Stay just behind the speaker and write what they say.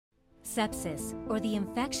Sepsis, or the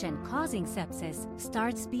infection causing sepsis,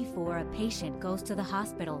 starts before a patient goes to the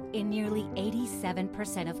hospital in nearly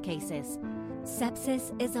 87% of cases.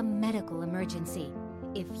 Sepsis is a medical emergency.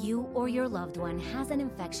 If you or your loved one has an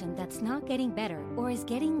infection that's not getting better or is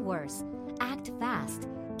getting worse, act fast.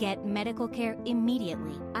 Get medical care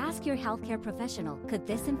immediately. Ask your healthcare professional, could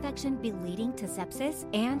this infection be leading to sepsis?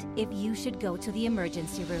 And if you should go to the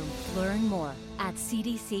emergency room. Learn more at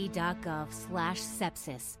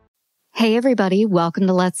cdc.gov/sepsis. Hey everybody, welcome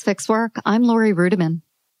to Let's Fix Work. I'm Lori Rudiman.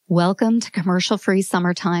 Welcome to commercial-free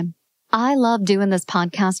summertime. I love doing this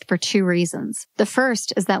podcast for two reasons. The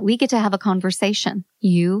first is that we get to have a conversation.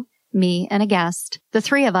 You, me, and a guest. The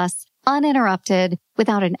three of us, uninterrupted,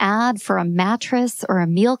 without an ad for a mattress or a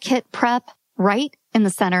meal kit prep, right in the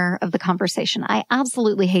center of the conversation. I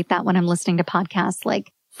absolutely hate that when I'm listening to podcasts.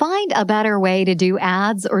 Like, find a better way to do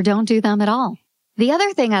ads or don't do them at all. The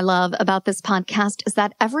other thing I love about this podcast is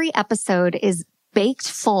that every episode is baked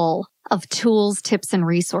full of tools, tips, and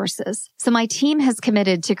resources. So my team has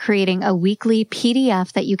committed to creating a weekly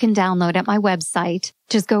PDF that you can download at my website.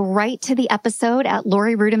 Just go right to the episode at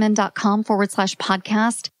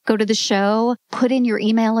lorirudiman.com/podcast. Go to the show, put in your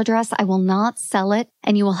email address. I will not sell it.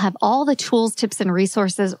 And you will have all the tools, tips, and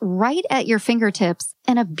resources right at your fingertips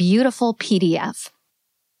in a beautiful PDF.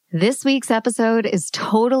 This week's episode is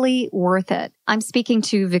totally worth it. I'm speaking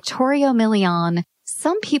to Victorio Milian.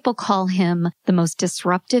 Some people call him the most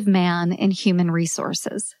disruptive man in human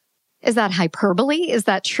resources. Is that hyperbole? Is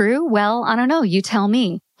that true? Well, I don't know. You tell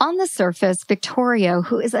me. On the surface, Victorio,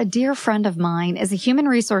 who is a dear friend of mine, is a human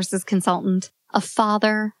resources consultant, a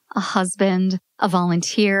father, a husband, a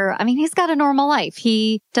volunteer. I mean, he's got a normal life.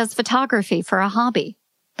 He does photography for a hobby.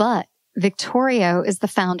 But Victorio is the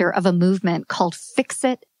founder of a movement called Fix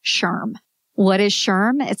It SHRM. What is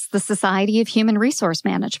SHRM? It's the Society of Human Resource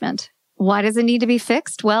Management. Why does it need to be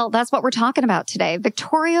fixed? Well, that's what we're talking about today.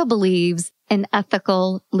 Victorio believes in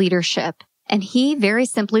ethical leadership, and he very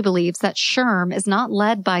simply believes that SHRM is not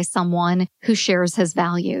led by someone who shares his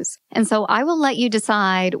values. And so I will let you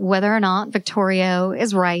decide whether or not Victorio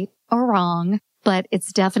is right or wrong, but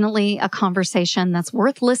it's definitely a conversation that's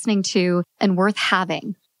worth listening to and worth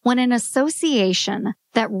having. When an association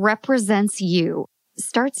that represents you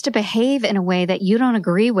starts to behave in a way that you don't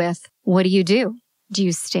agree with, what do? Do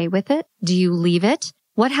you stay with it? Do you leave it?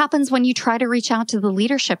 What happens when you try to reach out to the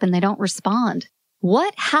leadership and they don't respond?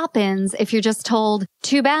 What happens if you're just told,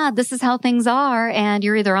 too bad, this is how things are, and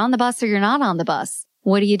you're either on the bus or you're not on the bus?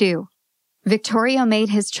 What do? Victorio made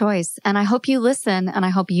his choice, and I hope you listen, and I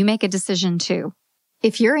hope you make a decision too.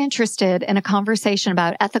 If you're interested in a conversation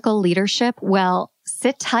about ethical leadership, well,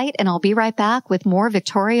 sit tight and I'll be right back with more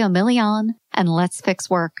Victorio Milian and Let's Fix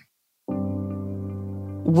Work.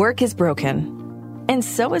 Work is broken, and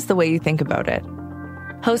so is the way you think about it.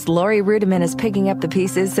 Host Lori Rudiman is picking up the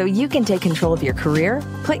pieces so you can take control of your career,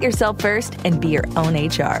 put yourself first, and be your own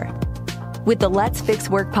HR. With the Let's Fix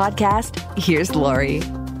Work podcast, here's Lori.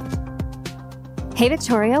 Hey,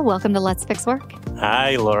 Victoria, welcome to Let's Fix Work.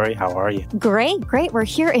 Hi, Lori. How are you? Great. We're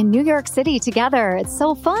here in New York City together. It's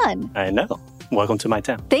so fun. I know. Welcome to my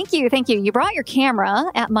town. Thank you. You brought your camera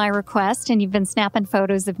at my request, and you've been snapping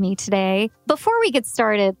photos of me today. Before we get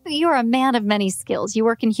started, you're a man of many skills. You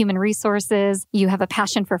work in human resources. You have a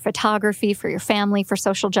passion for photography, for your family, for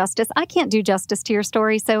social justice. I can't do justice to your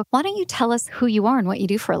story, so why don't you tell us who you are and what you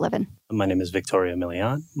do for a living? My name is Victorio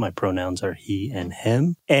Milian. My pronouns are he and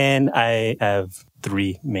him. And I have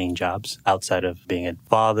three main jobs outside of being a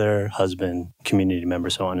father, husband, community member,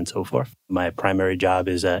 so on and so forth. My primary job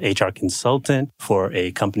is a HR consultant for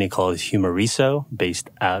a company called Humoriso, based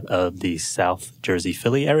out of the South Jersey,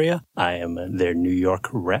 Philly area. I am their New York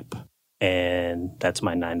rep. And that's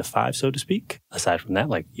my 9 to 5, so to speak. Aside from that,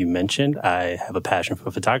 like you mentioned, I have a passion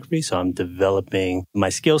for photography. So I'm developing my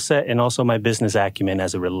skill set and also my business acumen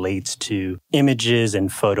as it relates to images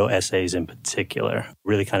and photo essays in particular.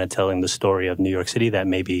 Really kind of telling the story of New York City that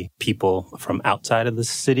maybe people from outside of the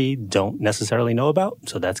city don't necessarily know about.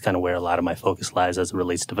 So that's kind of where a lot of my focus lies as it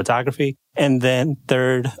relates to photography. And then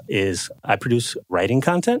third is I produce writing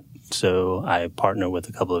content. So I partner with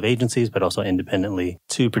a couple of agencies, but also independently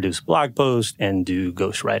to produce blog posts and do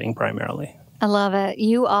ghostwriting primarily. I love it.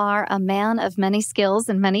 You are a man of many skills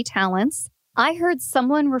and many talents. I heard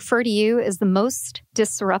someone refer to you as the most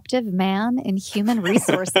disruptive man in human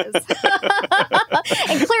resources.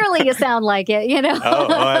 And clearly you sound like it, you know?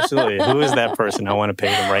 Oh, absolutely. Who is that person? I want to pay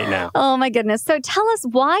them right now. Oh, my goodness. So tell us,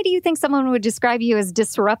 why do you think someone would describe you as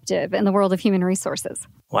disruptive in the world of human resources?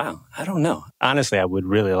 Wow. I don't know. Honestly, I would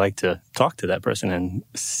really like to talk to that person and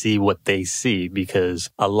see what they see, because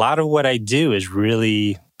a lot of what I do is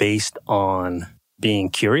really based on being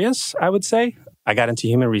curious, I would say. I got into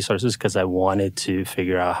human resources because I wanted to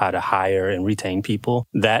figure out how to hire and retain people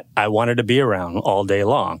that I wanted to be around all day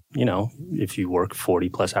long. You know, if you work 40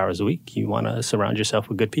 plus hours a week, you want to surround yourself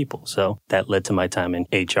with good people. So that led to my time in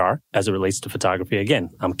HR. As it relates to photography, again,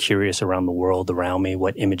 I'm curious around the world around me,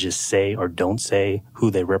 what images say or don't say, who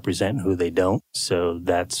they represent and who they don't. So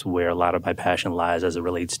that's where a lot of my passion lies as it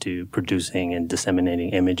relates to producing and disseminating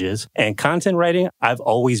images. And content writing, I've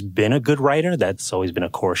always been a good writer. That's always been a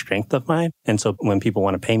core strength of mine. And so when people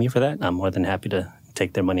want to pay me for that, I'm more than happy to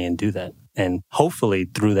take their money and do that. And hopefully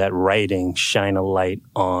through that writing, shine a light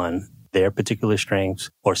on their particular strengths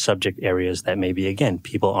or subject areas that maybe, again,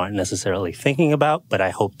 people aren't necessarily thinking about, but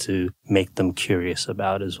I hope to make them curious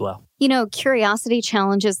about as well. You know, curiosity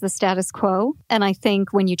challenges the status quo. And I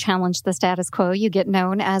think when you challenge the status quo, you get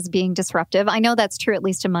known as being disruptive. I know that's true, at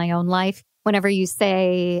least in my own life. Whenever you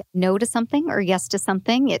say no to something or yes to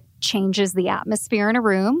something, it changes the atmosphere in a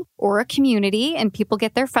room or a community and people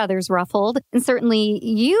get their feathers ruffled. And certainly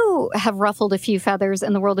you have ruffled a few feathers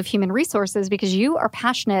in the world of human resources because you are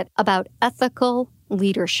passionate about ethical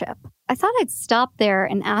leadership. I thought I'd stop there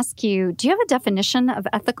and ask you, do you have a definition of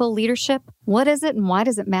ethical leadership? What is it and why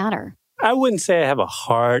does it matter? I wouldn't say I have a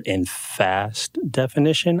hard and fast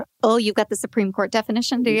definition. Oh, you've got the Supreme Court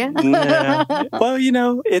definition, do you? Nah. Well, you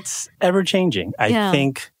know, it's ever changing. I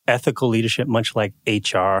think ethical leadership, much like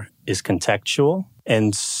HR, is contextual.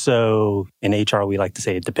 And so in HR, we like to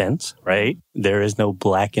say it depends, right? There is no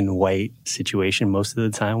black and white situation most of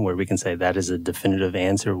the time where we can say that is a definitive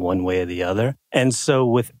answer one way or the other. And so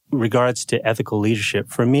with regards to ethical leadership,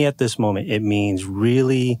 for me at this moment, it means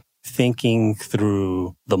really thinking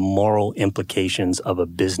through the moral implications of a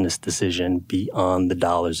business decision beyond the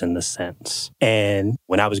dollars and the cents. And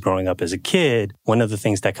when I was growing up as a kid, one of the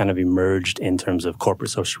things that kind of emerged in terms of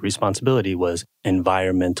corporate social responsibility was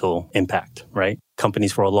environmental impact, right?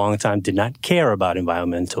 Companies for a long time did not care about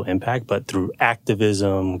environmental impact, but through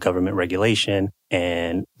activism, government regulation,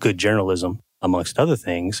 and good journalism, amongst other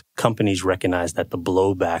things, companies recognized that the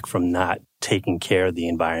blowback from not taking care of the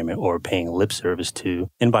environment or paying lip service to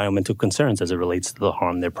environmental concerns as it relates to the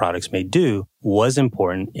harm their products may do was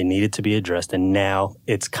important. It needed to be addressed. And now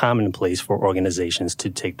it's commonplace for organizations to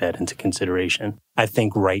take that into consideration. I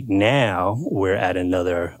think right now we're at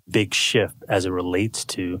another big shift as it relates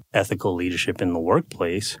to ethical leadership in the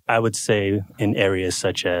workplace. I would say in areas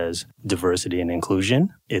such as diversity and inclusion,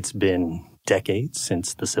 it's been decades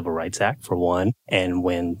since the Civil Rights Act, for one, and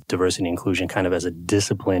when diversity and inclusion kind of as a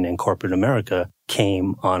discipline in corporate America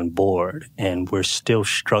came on board, and we're still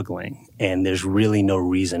struggling. And there's really no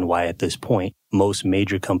reason why at this point most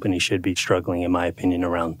major companies should be struggling, in my opinion,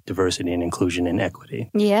 around diversity and inclusion and equity.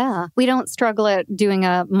 Yeah. We don't struggle at doing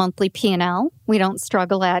a monthly P&L. We don't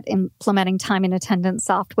struggle at implementing time and attendance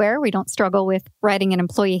software. We don't struggle with writing an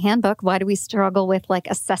employee handbook. Why do we struggle with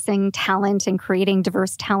assessing talent and creating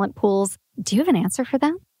diverse talent pools? Do you have an answer for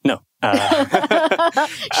that? No.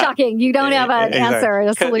 Shocking. You don't have an answer,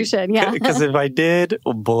 a solution. Yeah. Because if I did,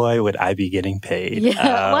 boy, would I be getting paid.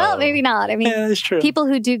 Yeah. Well, maybe not. I mean, yeah, that's true. People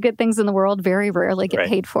who do good things in the world very rarely get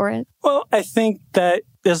paid for it. Well, I think that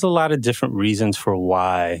there's a lot of different reasons for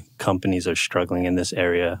why companies are struggling in this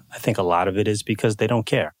area. I think a lot of it is because they don't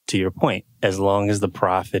care. To your point, as long as the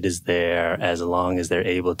profit is there, as long as they're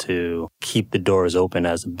able to keep the doors open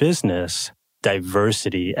as a business,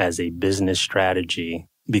 diversity as a business strategy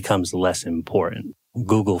becomes less important.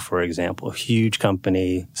 Google, for example, a huge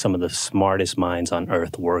company, some of the smartest minds on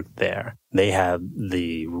earth work there. They have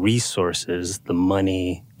the resources, the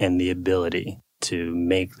money, and the ability to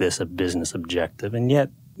make this a business objective. And yet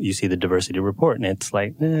you see the diversity report and it's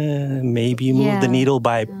like, maybe you move the needle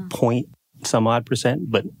by point some odd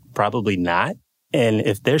percent, but probably not. And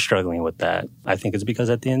if they're struggling with that, I think it's because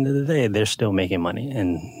at the end of the day, they're still making money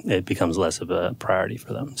and it becomes less of a priority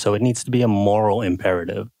for them. So it needs to be a moral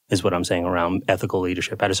imperative, is what I'm saying around ethical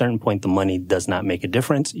leadership. At a certain point, the money does not make a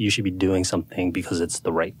difference. You should be doing something because it's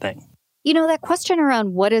the right thing. You know, that question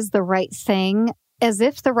around what is the right thing, as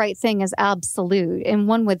if the right thing is absolute, and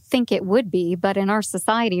one would think it would be, but in our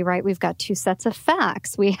society, right, we've got two sets of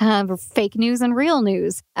facts. We have fake news and real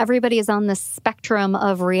news. Everybody is on the spectrum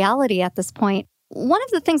of reality at this point. One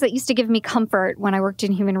of the things that used to give me comfort when I worked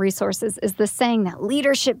in human resources is the saying that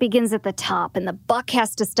leadership begins at the top and the buck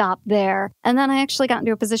has to stop there. And then I actually got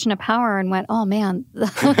into a position of power and went, oh man,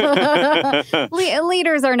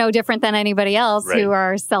 leaders are no different than anybody else who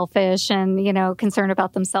are selfish and, concerned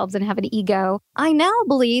about themselves and have an ego. I now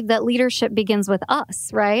believe that leadership begins with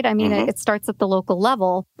us, right? I mean, it starts at the local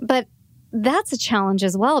level, but that's a challenge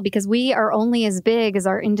as well, because we are only as big as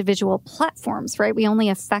our individual platforms, right? We only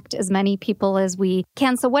affect as many people as we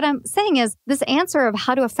can. So what I'm saying is this answer of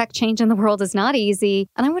how to affect change in the world is not easy.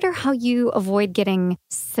 And I wonder how you avoid getting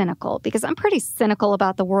cynical, because I'm pretty cynical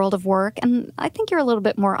about the world of work. And I think you're a little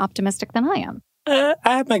bit more optimistic than I am. I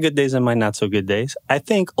have my good days and my not so good days. I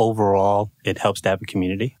think overall it helps to have a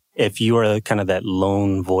community. If you are kind of that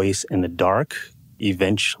lone voice in the dark,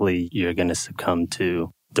 eventually you're going to succumb to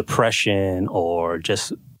depression or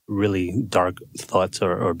just really dark thoughts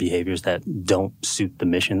or behaviors that don't suit the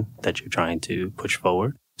mission that you're trying to push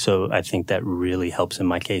forward. So I think that really helps in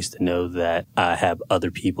my case to know that I have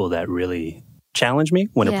other people that really challenge me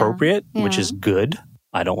when appropriate, which is good.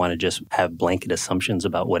 I don't want to just have blanket assumptions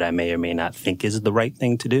about what I may or may not think is the right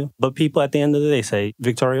thing to do. But people at the end of the day say,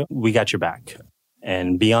 Victoria, we got your back.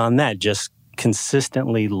 And beyond that, just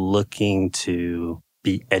consistently looking to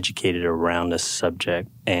be educated around a subject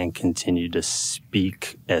and continue to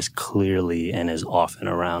speak as clearly and as often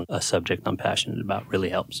around a subject I'm passionate about really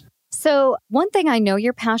helps. So one thing I know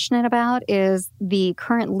you're passionate about is the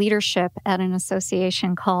current leadership at an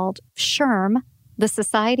association called SHRM, the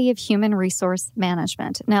Society of Human Resource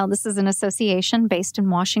Management. Now, this is an association based in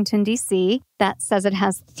Washington, D.C. that says it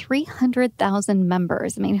has 300,000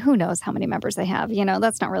 members. I mean, who knows how many members they have? You know,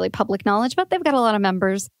 that's not really public knowledge, but they've got a lot of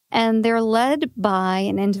members. And they're led by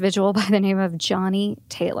an individual by the name of Johnny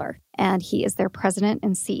Taylor, and he is their president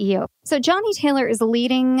and CEO. So Johnny Taylor is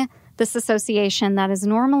leading this association that is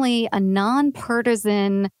normally a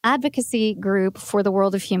nonpartisan advocacy group for the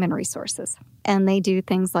world of human resources. And they do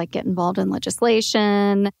things like get involved in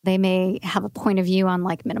legislation. They may have a point of view on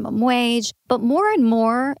like minimum wage, but more and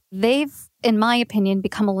more, they've, in my opinion,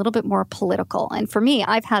 become a little bit more political. And for me,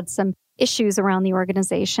 I've had some issues around the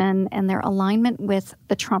organization and their alignment with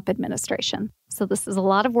the Trump administration. So this is a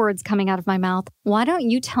lot of words coming out of my mouth. Why don't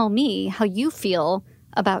you tell me how you feel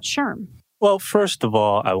about SHRM? Well, first of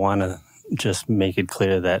all, I want to just make it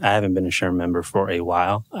clear that I haven't been a SHRM member for a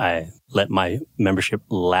while. I let my membership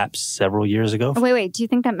lapse several years ago. Wait. Do you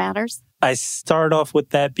think that matters? I start off with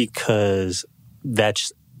that because that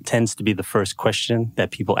tends to be the first question that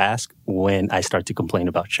people ask when I start to complain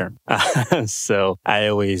about SHRM. So I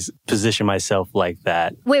always position myself like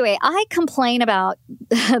that. Wait. I complain about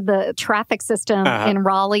the traffic system in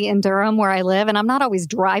Raleigh and Durham where I live, and I'm not always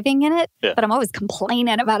driving in it, but I'm always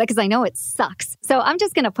complaining about it because I know it sucks. So I'm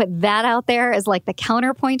just going to put that out there as like the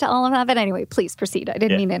counterpoint to all of that. But anyway, please proceed. I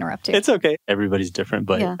didn't mean to interrupt you. It's okay. Everybody's different,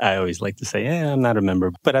 but I always like to say, I'm not a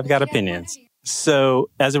member, but I've got opinions.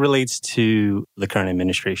 So as it relates to the current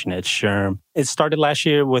administration at SHRM, it started last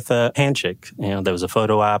year with a handshake. There was a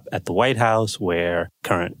photo op at the White House where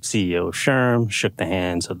current CEO of SHRM shook the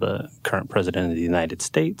hands of the current president of the United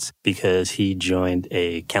States because he joined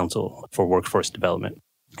a council for workforce development.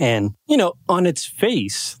 And, on its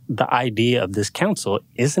face, the idea of this council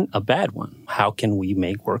isn't a bad one. How can we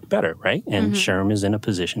make work better, right? And SHRM is in a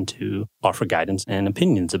position to offer guidance and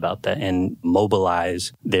opinions about that and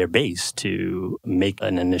mobilize their base to make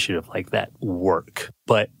an initiative like that work.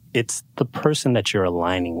 But it's the person that you're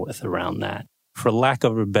aligning with around that. For lack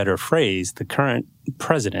of a better phrase, the current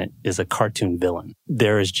president is a cartoon villain.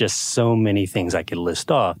 There is just so many things I could list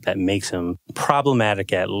off that makes him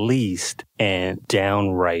problematic at least and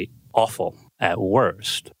downright awful at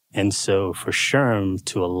worst. And so for SHRM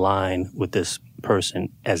to align with this person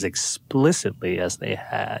as explicitly as they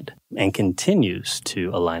had and continues to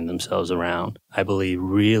align themselves around, I believe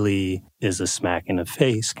really is a smack in the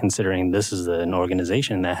face, considering this is an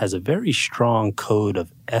organization that has a very strong code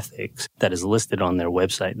of ethics that is listed on their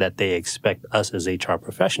website that they expect us as HR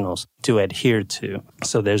professionals to adhere to.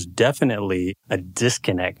 So there's definitely a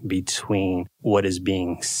disconnect between what is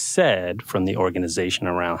being said from the organization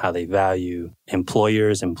around how they value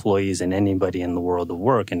employers, employees, and anybody in the world of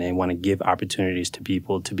work. And they want to give opportunities to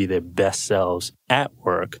people to be their best selves at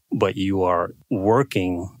work, but you are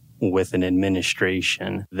working with an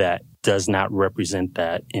administration that does not represent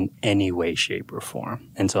that in any way, shape, or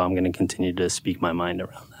form. And so I'm going to continue to speak my mind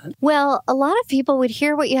around that. Well, a lot of people would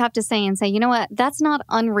hear what you have to say and say, you know what, that's not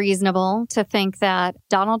unreasonable to think that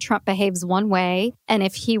Donald Trump behaves one way, and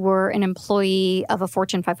if he were an employee of a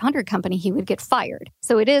Fortune 500 company, he would get fired.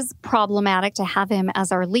 So it is problematic to have him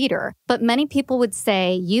as our leader. But many people would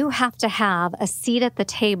say you have to have a seat at the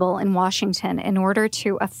table in Washington in order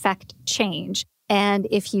to affect change. And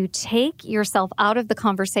if you take yourself out of the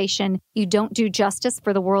conversation, you don't do justice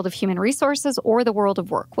for the world of human resources or the world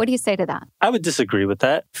of work. What do you say to that? I would disagree with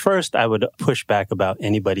that. First, I would push back about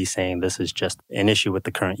anybody saying this is just an issue with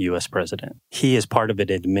the current U.S. president. He is part of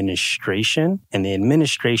an administration, and the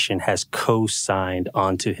administration has co-signed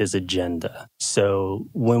onto his agenda. So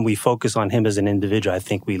when we focus on him as an individual, I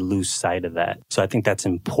think we lose sight of that. So I think that's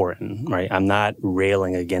important, right? I'm not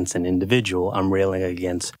railing against an individual. I'm railing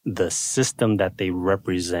against the system that they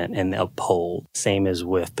represent and uphold. Same as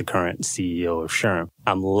with the current CEO of SHRM.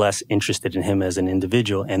 I'm less interested in him as an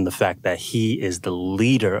individual and the fact that he is the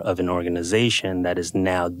leader of an organization that is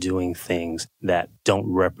now doing things that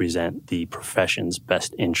don't represent the profession's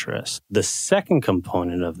best interests. The second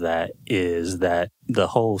component of that is that the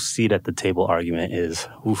whole seat at the table argument is,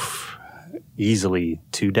 easily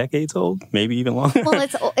 2 decades old, maybe even longer. Well,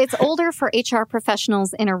 it's older for HR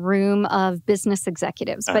professionals in a room of business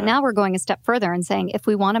executives. But now we're going a step further and saying if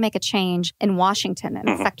we want to make a change in Washington and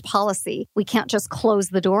affect policy, we can't just close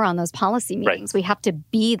the door on those policy meetings. Right. We have to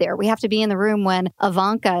be there. We have to be in the room when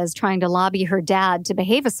Ivanka is trying to lobby her dad to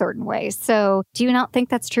behave a certain way. So do you not think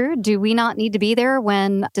that's true? Do we not need to be there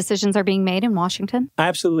when decisions are being made in Washington? I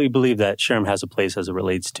absolutely believe that SHRM has a place as it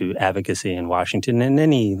relates to advocacy in Washington and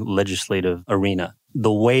any legislative arena.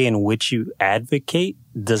 The way in which you advocate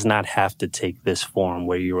does not have to take this form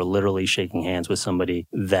where you are literally shaking hands with somebody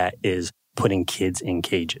that is putting kids in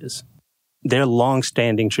cages. Their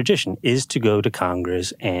long-standing tradition is to go to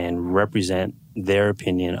Congress and represent their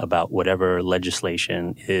opinion about whatever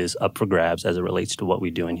legislation is up for grabs as it relates to what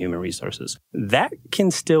we do in human resources. That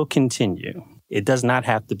can still continue. It does not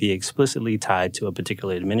have to be explicitly tied to a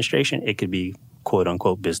particular administration. It could be, quote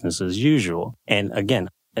unquote, business as usual. And again,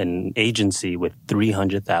 an agency with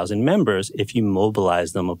 300,000 members, if you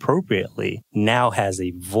mobilize them appropriately, now has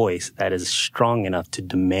a voice that is strong enough to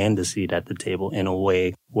demand a seat at the table in a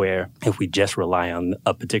way where if we just rely on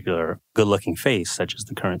a particular good-looking face, such as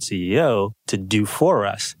the current CEO, to do for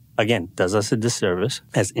us, again, does us a disservice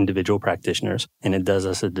as individual practitioners, and it does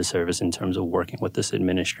us a disservice in terms of working with this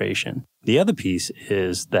administration. The other piece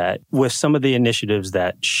is that with some of the initiatives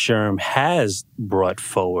that SHRM has brought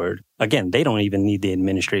forward, again, they don't even need the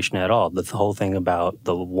administration at all. The whole thing about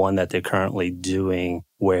the one that they're currently doing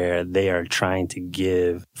where they are trying to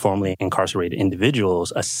give formerly incarcerated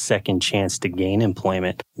individuals a second chance to gain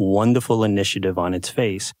employment. Wonderful initiative on its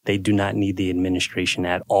face. They do not need the administration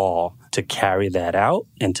at all to carry that out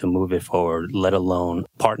and to move it forward, let alone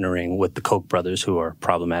partnering with the Koch brothers, who are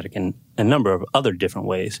problematic in a number of other different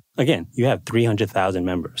ways. Again, you have 300,000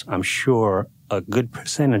 members. I'm sure a good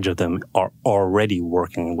percentage of them are already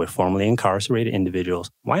working with formerly incarcerated individuals.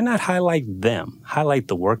 Why not highlight them? Highlight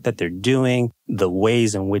the work that they're doing, the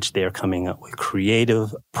ways in which they're coming up with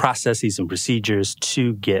creative processes and procedures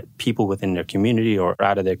to get people within their community or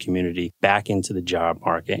out of their community back into the job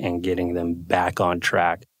market and getting them back on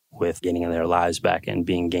track with getting their lives back and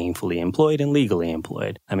being gainfully employed and legally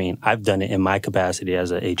employed. I mean, I've done it in my capacity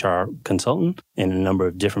as an HR consultant in a number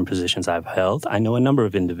of different positions I've held. I know a number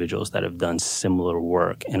of individuals that have done similar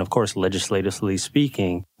work. And of course, legislatively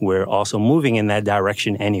speaking, we're also moving in that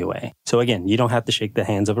direction anyway. So again, you don't have to shake the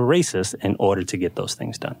hands of a racist in order to get those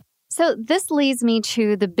things done. So this leads me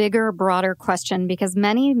to the bigger, broader question, because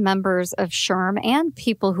many members of SHRM and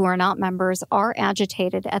people who are not members are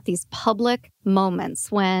agitated at these public moments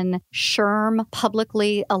when SHRM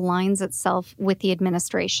publicly aligns itself with the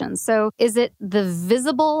administration. So is it the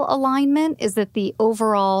visible alignment? Is it the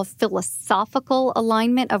overall philosophical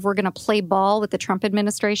alignment of we're going to play ball with the Trump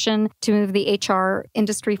administration to move the HR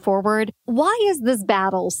industry forward? Why is this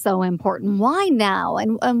battle so important? Why now?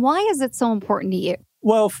 And why is it so important to you?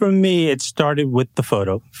 Well, for me, it started with the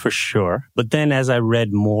photo, for sure. But then as I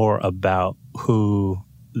read more about who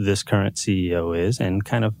this current CEO is and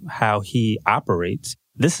kind of how he operates,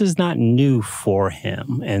 this is not new for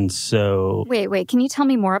him. And so... Wait, can you tell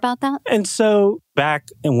me more about that? And so back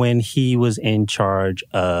when he was in charge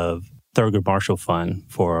of Thurgood Marshall Fund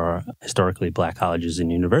for historically Black colleges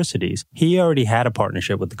and universities, he already had a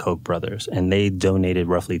partnership with the Koch brothers, and they donated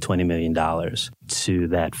roughly $20 million to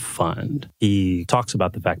that fund. He talks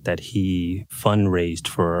about the fact that he fundraised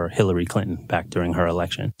for Hillary Clinton back during her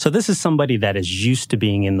election. So this is somebody that is used to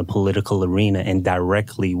being in the political arena and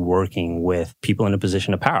directly working with people in a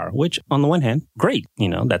position of power, which on the one hand, great. You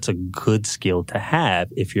know, that's a good skill to have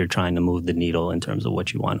if you're trying to move the needle in terms of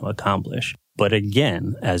what you want to accomplish. But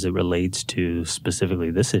again, as it relates to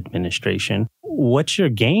specifically this administration, what's your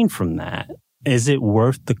gain from that? Is it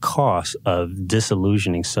worth the cost of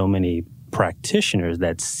disillusioning so many practitioners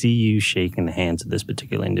that see you shaking the hands of this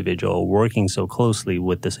particular individual, working so closely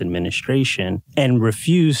with this administration, and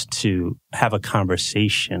refuse to have a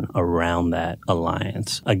conversation around that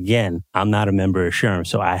alliance. Again, I'm not a member of SHRM,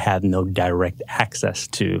 so I have no direct access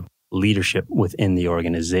to leadership within the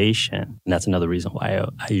organization. And that's another reason why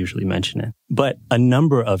I usually mention it. But a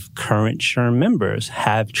number of current SHRM members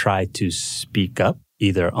have tried to speak up,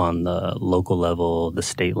 either on the local level, the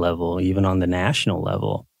state level, even on the national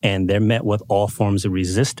level. And they're met with all forms of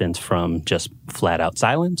resistance, from just flat out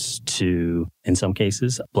silence to, in some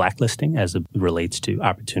cases, blacklisting as it relates to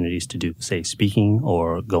opportunities to do, say, speaking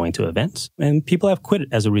or going to events. And people have quit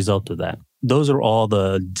as a result of that. Those are all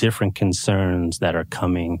the different concerns that are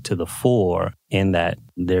coming to the fore, in that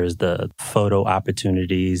there's the photo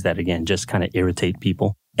opportunities that, again, just kind of irritate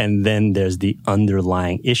people. And then there's the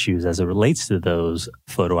underlying issues as it relates to those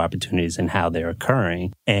photo opportunities and how they're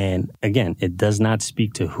occurring. And again, it does not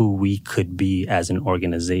speak to who we could be as an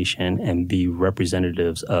organization and be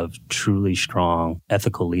representatives of truly strong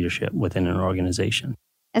ethical leadership within an organization.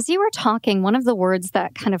 As you were talking, one of the words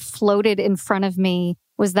that kind of floated in front of me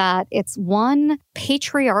was that it's one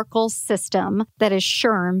patriarchal system that is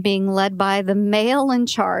SHRM, being led by the male in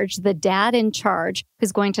charge, the dad in charge,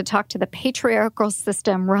 who's going to talk to the patriarchal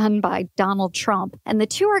system run by Donald Trump. And the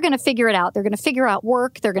two are going to figure it out. They're going to figure out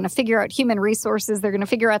work. They're going to figure out human resources. They're going to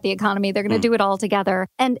figure out the economy. They're going to do it all together.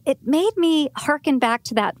 And it made me hearken back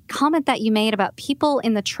to that comment that you made about people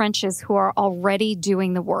in the trenches who are already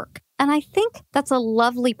doing the work. And I think that's a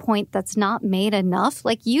lovely point that's not made enough.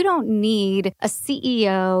 Like, you don't need a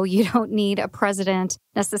CEO, you don't need a president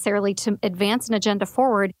necessarily to advance an agenda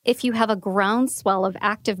forward if you have a groundswell of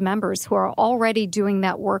active members who are already doing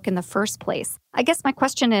that work in the first place. I guess my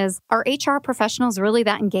question is, are HR professionals really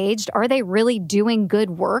that engaged? Are they really doing good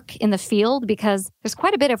work in the field? Because there's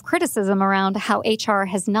quite a bit of criticism around how HR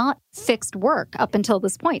has not fixed work up until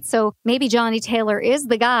this point. So maybe Johnny Taylor is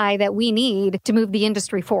the guy that we need to move the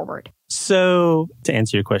industry forward. So to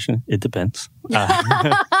answer your question, it depends. We're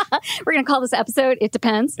going to call this episode, It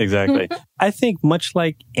Depends. Exactly. I think much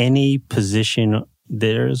like any position,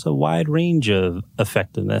 there's a wide range of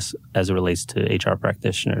effectiveness as it relates to HR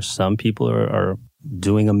practitioners. Some people are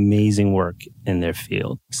doing amazing work in their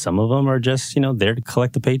field. Some of them are just, there to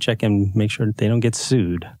collect a paycheck and make sure that they don't get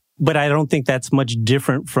sued. But I don't think that's much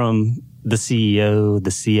different from the CEO,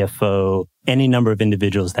 the CFO, any number of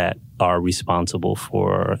individuals that are responsible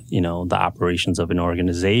for, the operations of an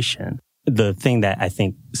organization. The thing that I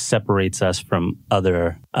think separates us from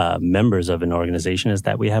other members of an organization is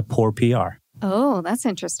that we have poor PR. Oh, that's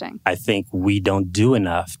interesting. I think we don't do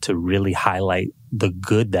enough to really highlight the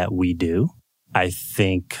good that we do. I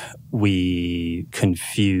think we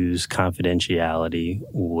confuse confidentiality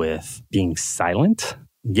with being silent.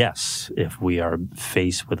 Yes, if we are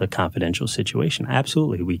faced with a confidential situation,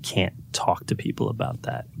 absolutely, we can't talk to people about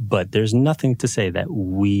that. But there's nothing to say that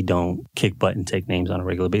we don't kick butt and take names on a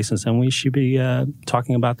regular basis, and we should be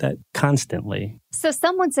talking about that constantly. So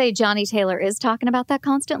some would say Johnny Taylor is talking about that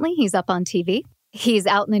constantly. He's up on TV. He's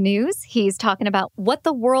out in the news. He's talking about what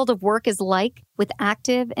the world of work is like with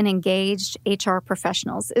active and engaged HR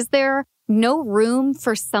professionals. Is there no room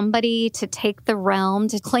for somebody to take the realm,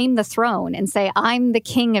 to claim the throne and say, I'm the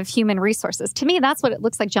king of human resources? To me, that's what it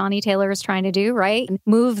looks like Johnny Taylor is trying to do, right?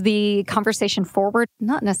 Move the conversation forward,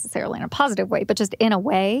 not necessarily in a positive way, but just in a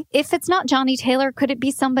way. If it's not Johnny Taylor, could it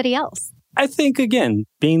be somebody else? I think, again,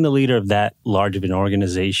 being the leader of that large of an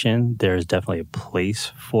organization, there's definitely a place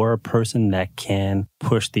for a person that can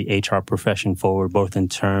push the HR profession forward, both in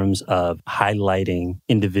terms of highlighting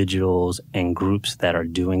individuals and groups that are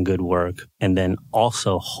doing good work, and then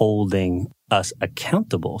also holding us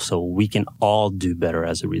accountable so we can all do better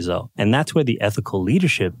as a result. And that's where the ethical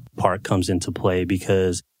leadership part comes into play,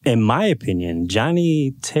 because in my opinion,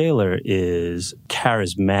 Johnny Taylor is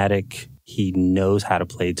charismatic. He knows how to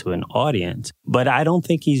play to an audience, but I don't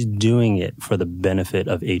think he's doing it for the benefit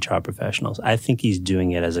of HR professionals. I think he's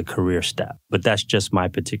doing it as a career step, but that's just my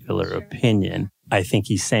particular opinion. I think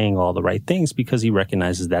he's saying all the right things because he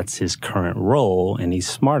recognizes that's his current role and he's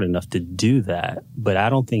smart enough to do that. But I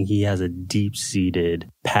don't think he has a deep-seated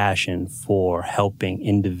passion for helping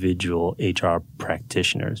individual HR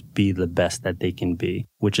practitioners be the best that they can be,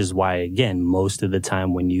 which is why, again, most of the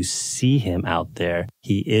time when you see him out there,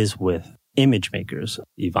 he is with image makers,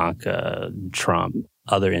 Ivanka, Trump,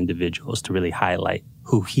 other individuals, to really highlight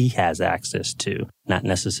who he has access to, not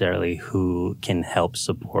necessarily who can help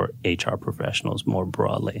support HR professionals more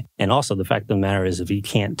broadly. And also the fact of the matter is, if he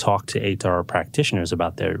can't talk to HR practitioners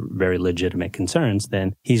about their very legitimate concerns,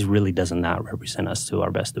 then he really does not represent us to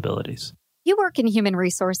our best abilities. You work in human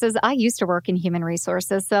resources. I used to work in human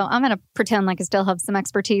resources, so I'm going to pretend like I still have some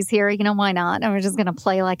expertise here. Why not? I'm just going to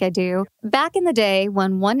play like I do. Back in the day,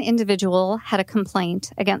 when one individual had a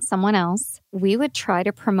complaint against someone else, we would try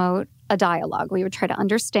to promote a dialogue. We would try to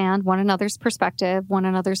understand one another's perspective, one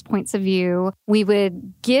another's points of view. We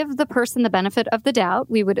would give the person the benefit of the doubt.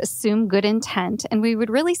 We would assume good intent, and we would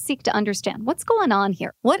really seek to understand what's going on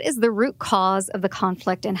here. What is the root cause of the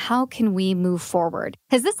conflict, and how can we move forward?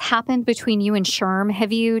 Has this happened between you and SHRM?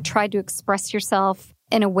 Have you tried to express yourself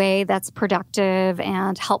in a way that's productive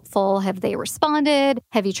and helpful? Have they responded?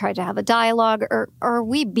 Have you tried to have a dialogue, or are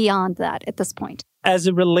we beyond that at this point? As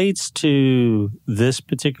it relates to this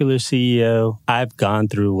particular CEO, I've gone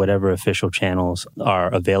through whatever official channels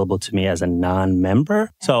are available to me as a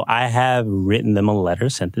non-member. So I have written them a letter,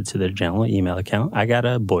 sent it to their general email account. I got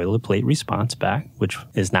a boilerplate response back, which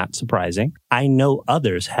is not surprising. I know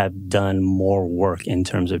others have done more work in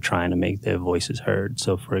terms of trying to make their voices heard.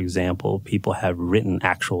 So, for example, people have written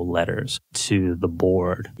actual letters to the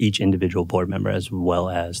board, each individual board member, as well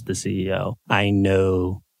as the CEO. I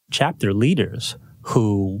know chapter leaders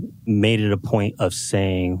who made it a point of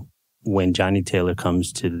saying when Johnny Taylor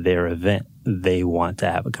comes to their event, they want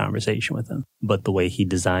to have a conversation with him. But the way he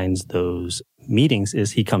designs those meetings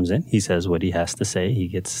is he comes in, he says what he has to say, he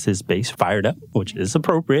gets his base fired up, which is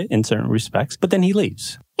appropriate in certain respects, but then he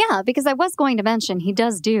leaves. Yeah, because I was going to mention he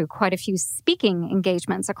does do quite a few speaking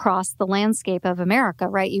engagements across the landscape of America,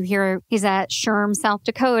 right? You hear he's at SHRM, South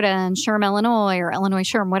Dakota and SHRM, Illinois, or Illinois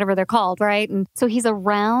SHRM, whatever they're called, right? And so he's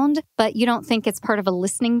around, but you don't think it's part of a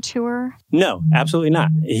listening tour? No, absolutely not.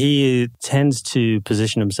 He tends to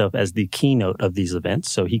position himself as the keynote of these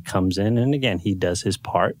events. So he comes in and again, he does his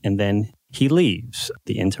part and then he leaves.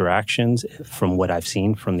 The interactions, from what I've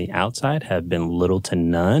seen from the outside, have been little to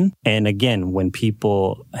none. And again, when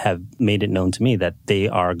people have made it known to me that they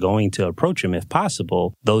are going to approach him if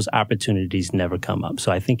possible, those opportunities never come up.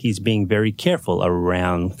 So I think he's being very careful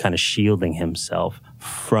around kind of shielding himself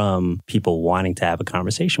from people wanting to have a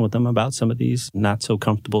conversation with him about some of these not so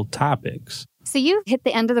comfortable topics. So you've hit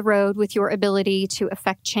the end of the road with your ability to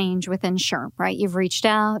affect change within SHRM, right? You've reached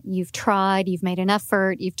out, you've tried, you've made an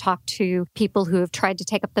effort, you've talked to people who have tried to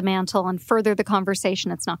take up the mantle and further the conversation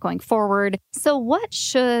that's not going forward. So what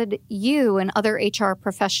should you and other HR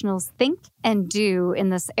professionals think and do in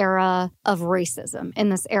this era of racism, in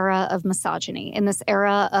this era of misogyny, in this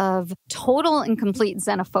era of total and complete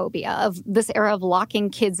xenophobia, of this era of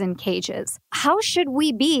locking kids in cages? How should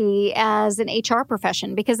we be as an HR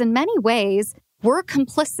profession? Because in many ways, we're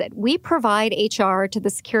complicit. We provide HR to the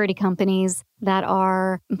security companies that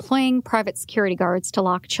are employing private security guards to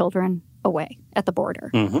lock children away at the border.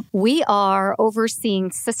 Mm-hmm. We are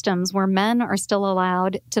overseeing systems where men are still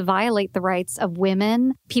allowed to violate the rights of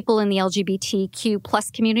women. People in the LGBTQ plus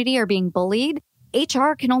community are being bullied.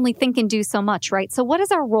 HR can only think and do so much, right? So what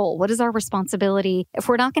is our role? What is our responsibility? If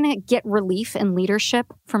we're not going to get relief and leadership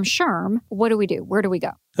from SHRM, what do we do? Where do we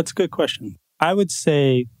go? That's a good question. I would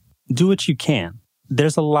say do what you can.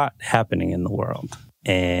 There's a lot happening in the world.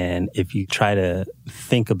 And if you try to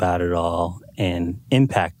think about it all and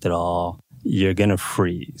impact it all, you're going to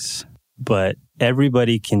freeze. But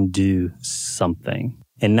everybody can do something.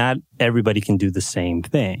 And not everybody can do the same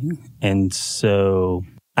thing. And so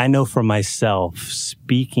I know for myself,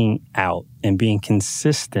 speaking out and being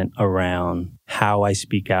consistent around how I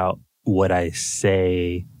speak out, what I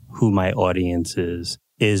say, who my audience is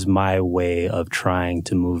my way of trying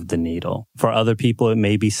to move the needle. For other people, it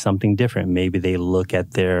may be something different. Maybe they look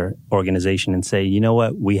at their organization and say, you know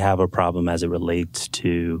what, we have a problem as it relates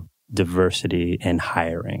to diversity and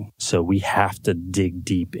hiring. So we have to dig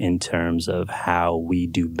deep in terms of how we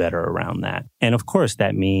do better around that. And of course,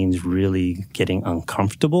 that means really getting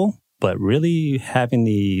uncomfortable, but really having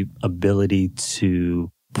the ability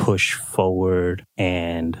to push forward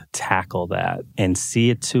and tackle that and see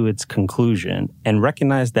it to its conclusion and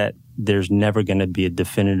recognize that there's never going to be a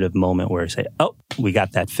definitive moment where you say, oh, we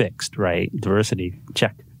got that fixed, right? Diversity,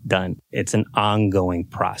 check, done. It's an ongoing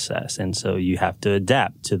process. And so you have to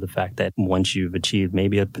adapt to the fact that once you've achieved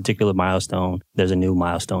maybe a particular milestone, there's a new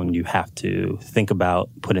milestone you have to think about,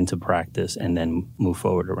 put into practice, and then move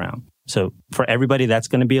forward around. So for everybody, that's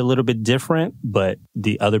going to be a little bit different. But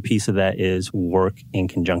the other piece of that is work in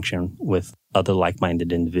conjunction with other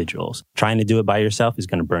like-minded individuals. Trying to do it by yourself is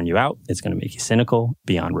going to burn you out. It's going to make you cynical,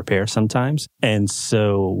 beyond repair sometimes. And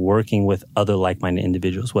so working with other like-minded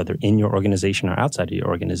individuals, whether in your organization or outside of your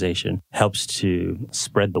organization, helps to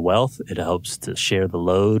spread the wealth. It helps to share the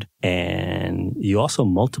load. And you also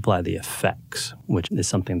multiply the effects, which is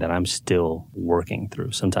something that I'm still working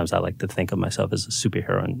through. Sometimes I like to think of myself as a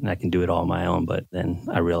superhero and I can do it all on my own, but then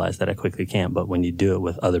I realize that I quickly can't. But when you do it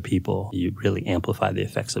with other people, you really amplify the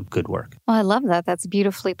effects of good work. Well, I love that. That's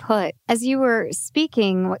beautifully put. As you were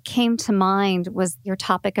speaking, what came to mind was your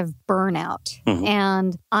topic of burnout. Mm-hmm.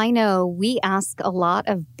 And I know we ask a lot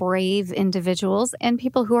of brave individuals and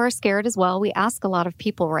people who are scared as well. We ask a lot of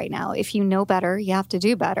people right now, if you know better, you have to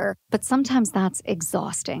do better. But sometimes that's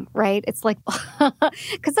exhausting, right? It's like,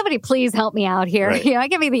 could somebody please help me out here? Right. You know, I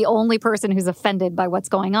can be the only person who's offended by what's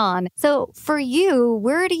going on. So for you,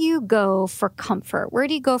 where do you go for comfort? Where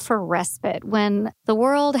do you go for respite when the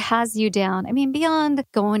world has you down? I mean, beyond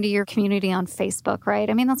going to your community on Facebook, right?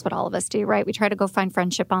 I mean, that's what all of us do, right? We try to go find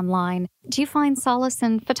friendship online. Do you find solace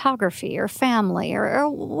in photography or family or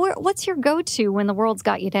what's your go-to when the world's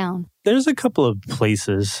got you down? There's a couple of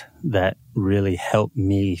places that really help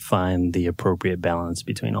me find the appropriate balance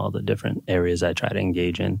between all the different areas I try to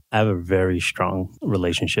engage in. I have a very strong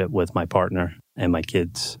relationship with my partner and my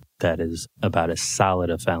kids that is about as solid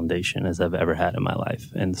a foundation as I've ever had in my life.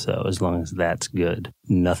 And so as long as that's good,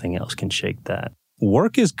 nothing else can shake that.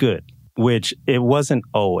 Work is good, which it wasn't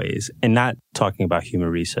always. And not talking about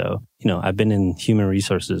human reso. You know, I've been in human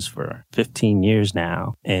resources for 15 years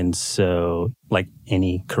now. And so like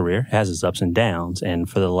any career, it has its ups and downs. And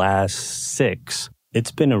for the last 6,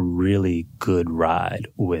 it's been a really good ride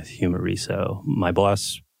with human reso. My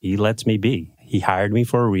boss, he lets me be. He hired me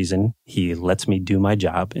for a reason. He lets me do my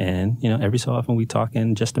job. And, you know, every so often we talk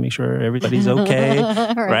in just to make sure everybody's okay,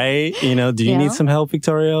 right? You know, do you need some help,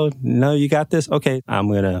 Victoria? No, you got this? Okay, I'm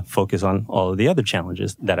going to focus on all of the other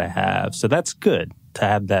challenges that I have. So that's good to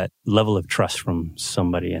have that level of trust from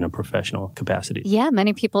somebody in a professional capacity. Yeah,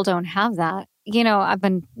 many people don't have that. You know, I've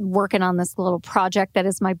been working on this little project that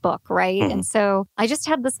is my book, right? Mm-hmm. And so I just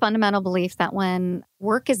have this fundamental belief that when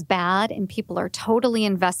work is bad and people are totally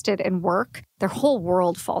invested in work, their whole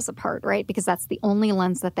world falls apart, right? Because that's the only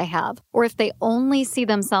lens that they have. Or if they only see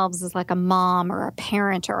themselves as like a mom or a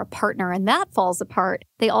parent or a partner and that falls apart,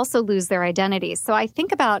 they also lose their identity. So I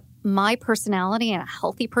think about my personality and a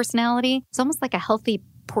healthy personality. It's almost like a healthy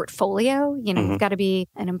portfolio. You know, you've got to be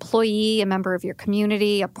an employee, a member of your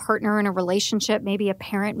community, a partner in a relationship, maybe a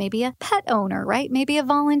parent, maybe a pet owner, right? Maybe a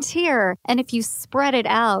volunteer. And if you spread it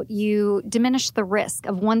out, you diminish the risk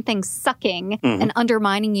of one thing sucking and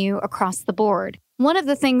undermining you across the board. One of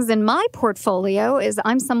the things in my portfolio is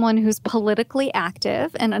I'm someone who's politically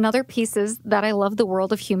active, and another piece is that I love the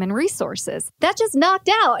world of human resources. That just knocked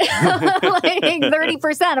out like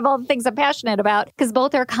 30% of all the things I'm passionate about because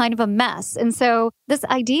both are kind of a mess. And so this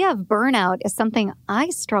idea of burnout is something I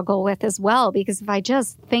struggle with as well, because if I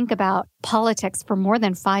just think about politics for more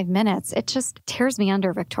than 5 minutes, it just tears me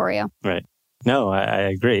under, Victoria. Right. No, I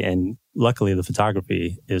agree. And luckily, the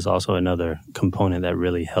photography is also another component that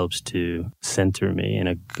really helps to center me in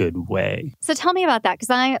a good way. So tell me about that,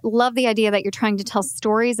 because I love the idea that you're trying to tell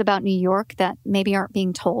stories about New York that maybe aren't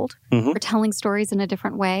being told, or telling stories in a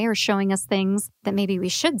different way, or showing us things that maybe we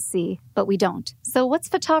should see, but we don't. So what's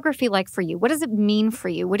photography like for you? What does it mean for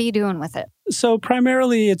you? What are you doing with it? So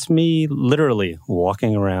primarily, it's me literally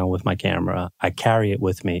walking around with my camera. I carry it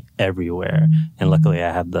with me everywhere. And luckily,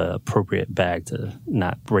 I have the appropriate bag to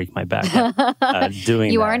not break my back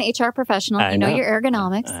doing You that. are an HR professional. You know your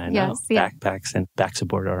ergonomics. I know. Yes, yeah. Backpacks and back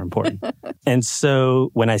support are important. And so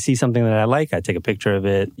when I see something that I like, I take a picture of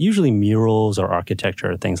it. Usually murals or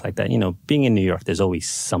architecture or things like that. You know, being in New York, there's always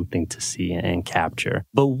something to see and capture.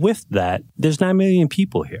 But with that, there's 9 million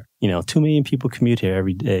people here. You know, 2 million people commute here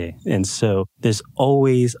every day. And so there's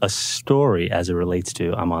always a story as it relates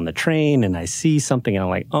to I'm on the train and I see something and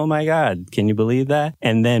I'm like, oh my God, can you believe that?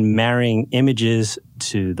 And then marrying images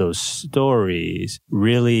to those stories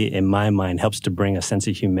really, in my mind, helps to bring a sense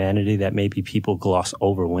of humanity that maybe people gloss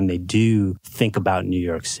over when they do think about New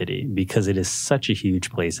York City, because it is such a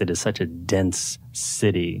huge place. It is such a dense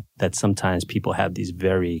city that sometimes people have these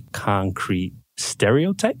very concrete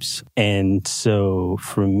stereotypes. And so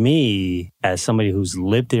for me, as somebody who's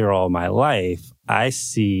lived here all my life, I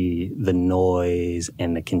see the noise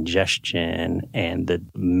and the congestion and the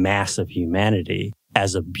mass of humanity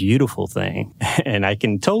as a beautiful thing. And I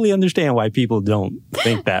can totally understand why people don't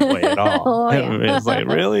think that way at all. Oh, yeah. It's like,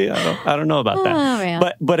 really? I don't know about that. Oh, man.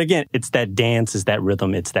 But again, it's that dance, it's that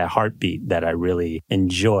rhythm, it's that heartbeat that I really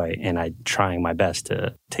enjoy. And I'm trying my best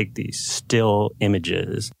to take these still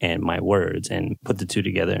images and my words and put the two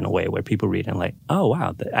together in a way where people read and like, oh,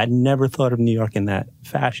 wow, I never thought of New York in that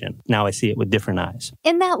fashion. Now I see it with different eyes.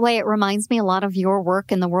 In that way, it reminds me a lot of your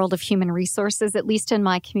work in the world of human resources, at least in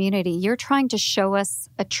my community. You're trying to show us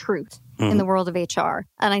a truth in the world of HR.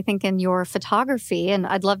 And I think in your photography, and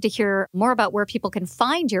I'd love to hear more about where people can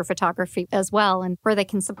find your photography as well and where they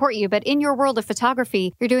can support you. But in your world of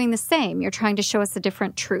photography, you're doing the same. You're trying to show us a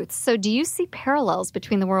different truth. So do you see parallels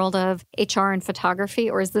between the world of HR and photography,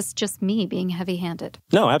 or is this just me being heavy-handed?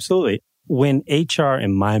 No, absolutely. When HR,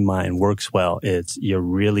 in my mind, works well, it's you're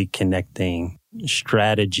really connecting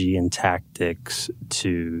strategy and tactics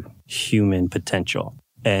to human potential.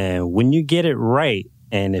 And when you get it right,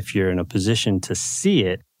 and if you're in a position to see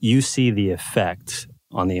it, you see the effect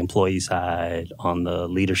on the employee side, on the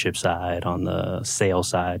leadership side, on the sales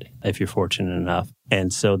side, if you're fortunate enough.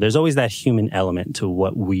 And so there's always that human element to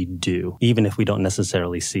what we do, even if we don't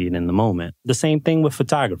necessarily see it in the moment. The same thing with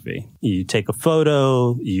photography. You take a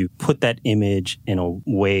photo, you put that image in a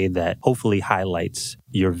way that hopefully highlights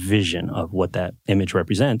your vision of what that image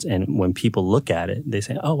represents. And when people look at it, they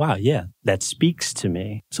say, oh, wow, yeah, that speaks to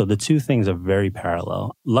me. So the two things are very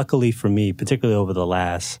parallel. Luckily for me, particularly over the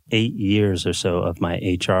last 8 years or so of my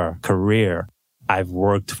HR career, I've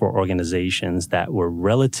worked for organizations that were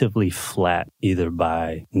relatively flat, either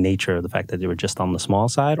by nature of the fact that they were just on the small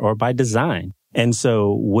side or by design. And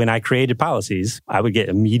so when I created policies, I would get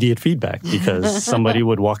immediate feedback because somebody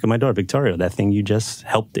would walk in my door, Victoria, that thing you just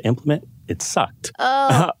helped to implement, it sucked.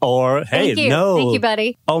 Oh, or, hey, no. Thank you,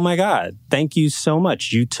 buddy. Oh my God. Thank you so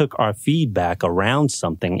much. You took our feedback around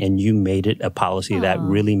something and you made it a policy that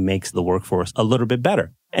really makes the workforce a little bit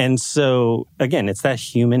better. And so, again, it's that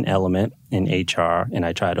human element in HR, and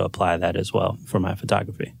I try to apply that as well for my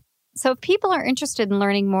photography. So if people are interested in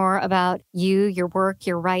learning more about you, your work,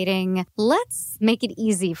 your writing, let's make it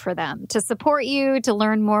easy for them to support you, to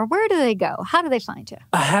learn more. Where do they go? How do they find you?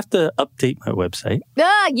 I have to update my website.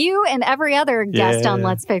 You and every other guest on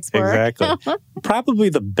Let's Fix Work. Exactly. Probably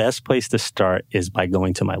the best place to start is by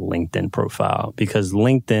going to my LinkedIn profile, because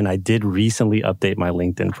LinkedIn, I did recently update my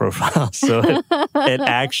LinkedIn profile. So it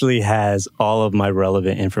actually has all of my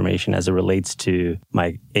relevant information as it relates to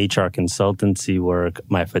my HR consultancy work,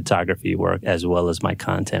 my photography work, as well as my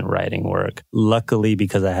content writing work. Luckily,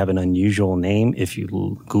 because I have an unusual name, if you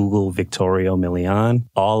Google Victorio Milian,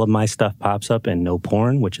 all of my stuff pops up and no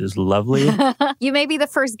porn, which is lovely. You may be the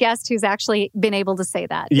first guest who's actually been able to say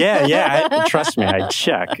that. Yeah. Trust me, I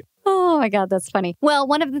check. Oh my God, that's funny. Well,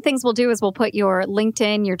 one of the things we'll do is we'll put your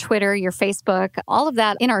LinkedIn, your Twitter, your Facebook, all of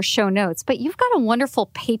that in our show notes. But you've got a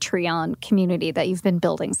wonderful Patreon community that you've been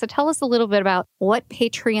building. So tell us a little bit about what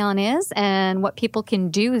Patreon is and what people can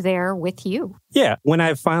do there with you. Yeah. When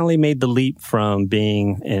I finally made the leap from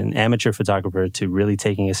being an amateur photographer to really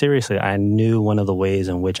taking it seriously, I knew one of the ways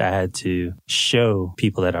in which I had to show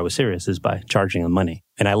people that I was serious is by charging them money.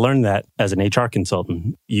 And I learned that as an HR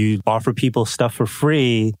consultant. You offer people stuff for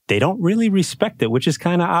free, they don't really respect it, which is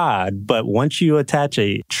kind of odd. But once you attach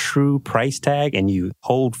a true price tag and you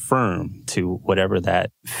hold firm to whatever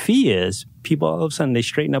that fee is, people all of a sudden, they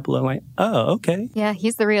straighten up a little like, oh, okay. Yeah,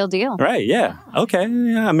 he's the real deal. Right, yeah. Okay,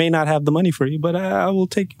 yeah, I may not have the money for you, but I will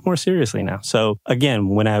take you more seriously now. So again,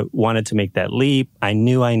 when I wanted to make that leap, I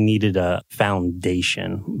knew I needed a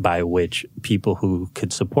foundation by which people who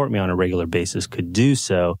could support me on a regular basis could do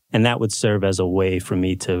so. And that would serve as a way for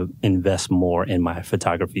me to invest more in my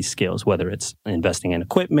photography skills, whether it's investing in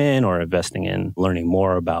equipment or investing in learning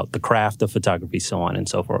more about the craft of photography, so on and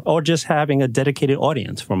so forth, or just having a dedicated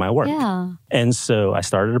audience for my work. Yeah. And so I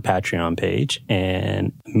started a Patreon page,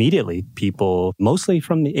 and immediately people, mostly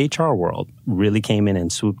from the HR world, really came in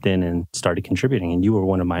and swooped in and started contributing. And you were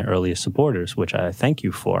one of my earliest supporters, which I thank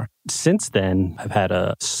you for. Since then, I've had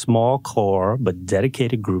a small core but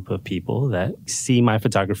dedicated group of people that see my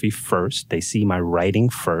photography first. They see my writing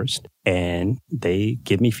first. And they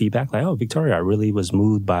give me feedback like, oh, Victoria, I really was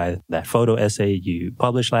moved by that photo essay you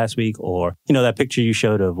published last week, or, that picture you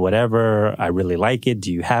showed of whatever. I really like it.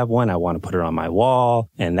 Do you have one? I want to put it on my wall.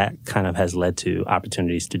 And that kind of has led to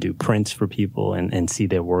opportunities to do prints for people and see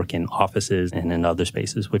their work in offices and in other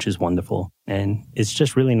spaces, which is wonderful. And it's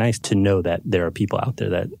just really nice to know that there are people out there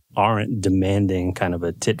that aren't demanding kind of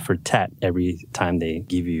a tit for tat every time they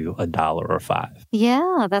give you $1 or $5.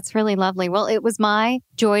 Yeah, that's really lovely. Well, it was my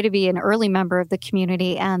joy to be an early member of the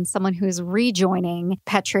community and someone who's rejoining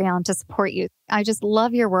Patreon to support you. I just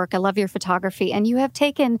love your work. I love your photography. And you have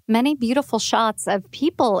taken many beautiful shots of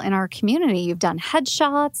people in our community. You've done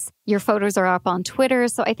headshots. Your photos are up on Twitter.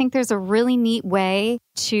 So I think there's a really neat way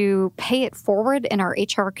to pay it forward in our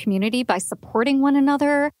HR community by supporting one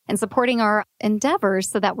another and supporting our endeavors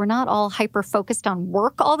so that we're not all hyper-focused on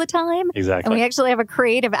work all the time. Exactly. And we actually have a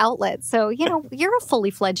creative outlet. So, you're a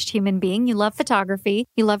fully fledged human being. You love photography.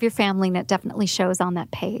 You love your family, and it definitely shows on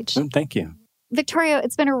that page. Thank you. Victoria,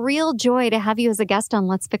 it's been a real joy to have you as a guest on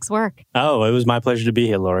Let's Fix Work. Oh, it was my pleasure to be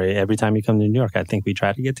here, Lori. Every time you come to New York, I think we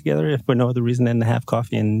try to get together if for no other reason than to have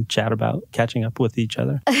coffee and chat about catching up with each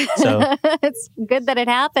other. So it's good that it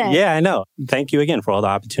happened. Yeah, I know. Thank you again for all the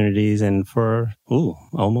opportunities and for,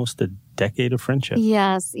 almost a decade of friendship.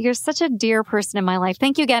 Yes, you're such a dear person in my life.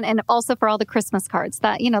 Thank you again. And also for all the Christmas cards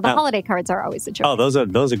that, the holiday cards are always a joy. Oh, those are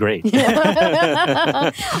great.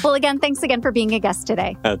 Well, again, thanks again for being a guest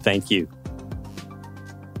today. Thank you.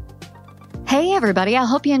 Hey, everybody. I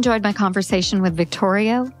hope you enjoyed my conversation with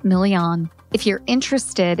Victoria Milian. If you're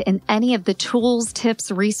interested in any of the tools,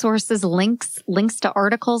 tips, resources, links to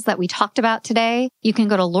articles that we talked about today, you can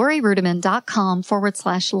go to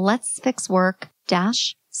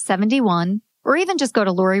lorirudiman.com/letsfixwork-71, or even just go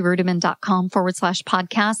to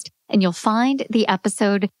lorirudiman.com/podcast and you'll find the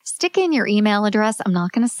episode. Stick in your email address. I'm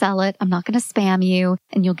not going to sell it. I'm not going to spam you,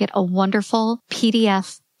 and you'll get a wonderful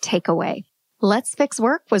PDF takeaway. Let's Fix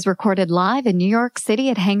Work was recorded live in New York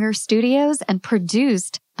City at Hangar Studios and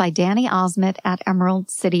produced by Danny Osmond at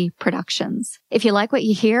Emerald City Productions. If you like what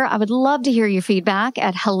you hear, I would love to hear your feedback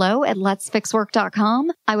at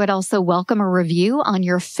hello@letsfixwork.com. I would also welcome a review on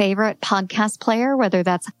your favorite podcast player, whether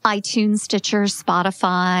that's iTunes, Stitcher,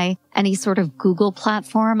 Spotify, any sort of Google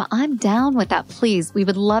platform. I'm down with that, please. We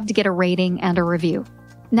would love to get a rating and a review.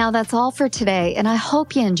 Now that's all for today, and I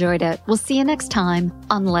hope you enjoyed it. We'll see you next time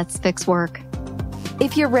on Let's Fix Work.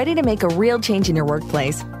 If you're ready to make a real change in your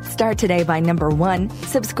workplace, start today by number 1,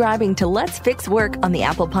 subscribing to Let's Fix Work on the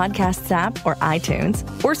Apple Podcasts app or iTunes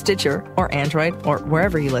or Stitcher or Android or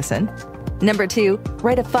wherever you listen. Number 2,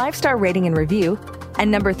 write a 5-star rating and review. And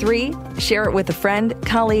number 3, share it with a friend,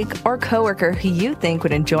 colleague, or coworker who you think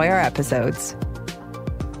would enjoy our episodes.